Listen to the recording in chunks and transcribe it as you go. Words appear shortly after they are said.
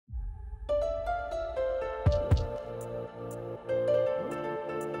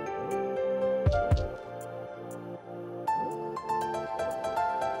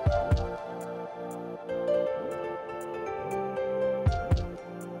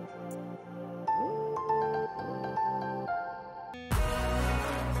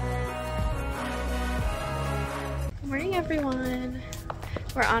everyone!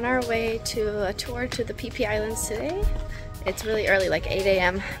 We're on our way to a tour to the Phi Phi Islands today. It's really early, like 8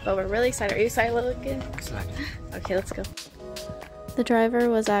 a.m., but we're really excited. Are you excited, little kid? Excited. Okay, let's go. The driver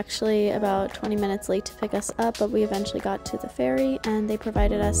was actually about 20 minutes late to pick us up, but we eventually got to the ferry and they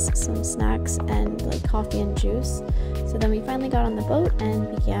provided us some snacks and like coffee and juice. So then we finally got on the boat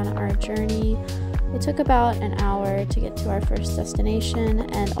and began our journey. It took about an hour to get to our first destination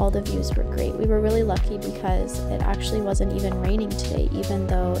and all the views were great. We were really lucky because it actually wasn't even raining today, even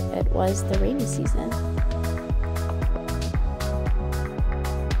though it was the rainy season.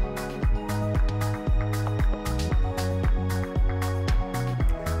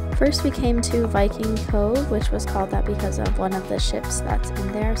 First we came to Viking Cove, which was called that because of one of the ships that's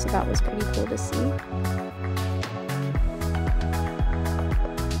in there, so that was pretty cool to see.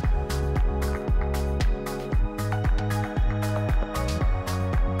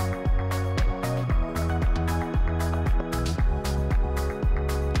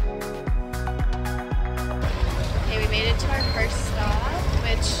 Okay, we made it to our first stop,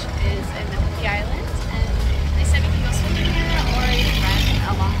 which is in the Phi Phi Islands, and they said we can go swimming here or you can rent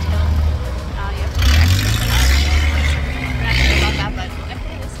a long tail. You have to pay extra for that, so we're not sure about that, but we'll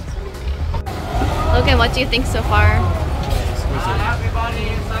definitely go swimming. Logan, what do you think so far?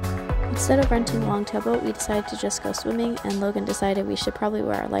 Instead of renting a long tail boat, we decided to just go swimming, and Logan decided we should probably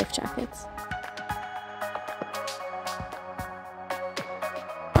wear our life jackets.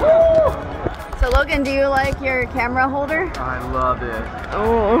 So Logan, do you like your camera holder? I love it.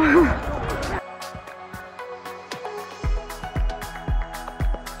 Oh.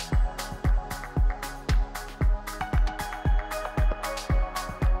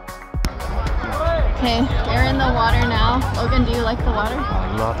 Okay, we're in the water now. Logan, do you like the water?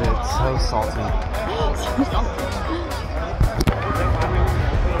 I love it. It's so salty. So salty.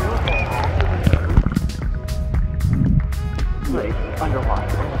 Like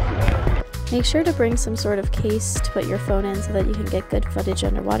underwater. Make sure to bring some sort of case to put your phone in so that you can get good footage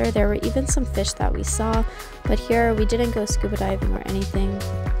underwater. There were even some fish that we saw, but here we didn't go scuba diving or anything.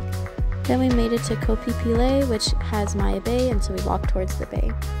 Then we made it to Ko Phi Phi Leh, which has Mayabeiesö, and so we walked towards the bay.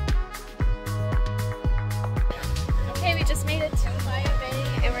 Okay, we just made it to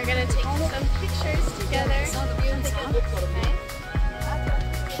Mayabeiesö, and we're gonna take some pictures together.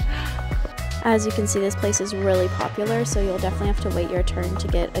 As you can see, this place is really popular, so you'll definitely have to wait your turn to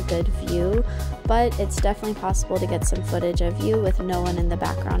get a good view, but it's definitely possible to get some footage of you with no one in the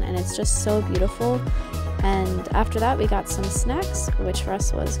background, and it's just so beautiful. And after that we got some snacks, which for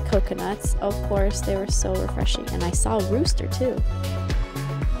us was coconuts. Of course, they were so refreshing, and I saw a rooster too.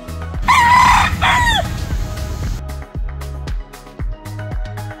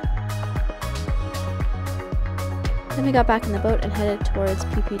 Then we got back in the boat and headed towards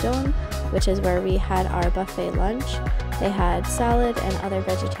Phi Phi Don, which is where we had our buffet lunch. They had salad and other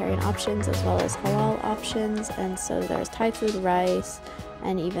vegetarian options as well as halal options, and so there's Thai food, rice,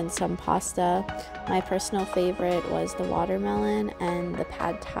 and even some pasta. My personal favorite was the watermelon and the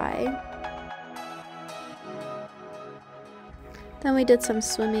pad thai. Then we did some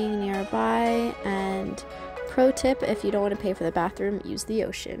swimming nearby, and pro tip, if you don't want to pay for the bathroom, use the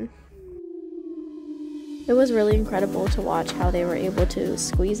ocean. It was really incredible to watch how they were able to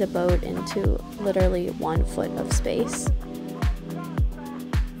squeeze a boat into literally 1 foot of space.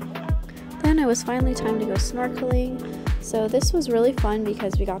 Then it was finally time to go snorkeling. So this was really fun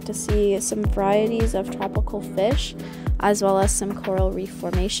because we got to see some varieties of tropical fish as well as some coral reef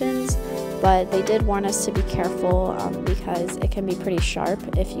formations, but they did warn us to be careful because it can be pretty sharp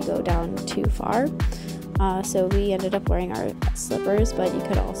if you go down too far. So we ended up wearing our slippers, but you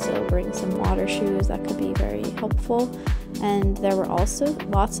could also bring some water shoes. That could be very helpful. And there were also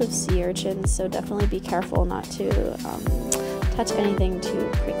lots of sea urchins, so definitely be careful not to touch anything too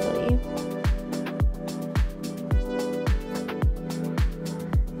quickly.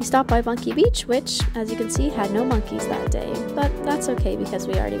 We stopped by Monkey Beach, which, as you can see, had no monkeys that day, but that's okay because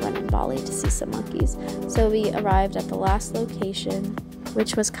we already went in Bali to see some monkeys. So we arrived at the last location,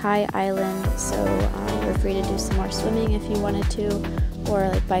 which was Khai Island, so you were free to do some more swimming if you wanted to, or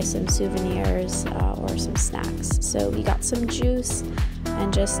like buy some souvenirs or some snacks. So we got some juice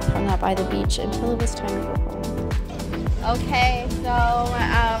and just hung out by the beach until it was time to go home. Okay, so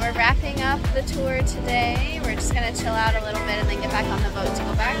we're wrapping up the tour today. We're just gonna chill out a little bit and then get back on the boat to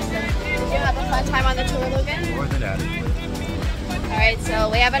go back. So did you have a fun time on the tour, Logan? More than adequate. Alright, so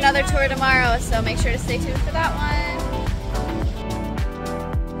we have another tour tomorrow, so make sure to stay tuned for that one.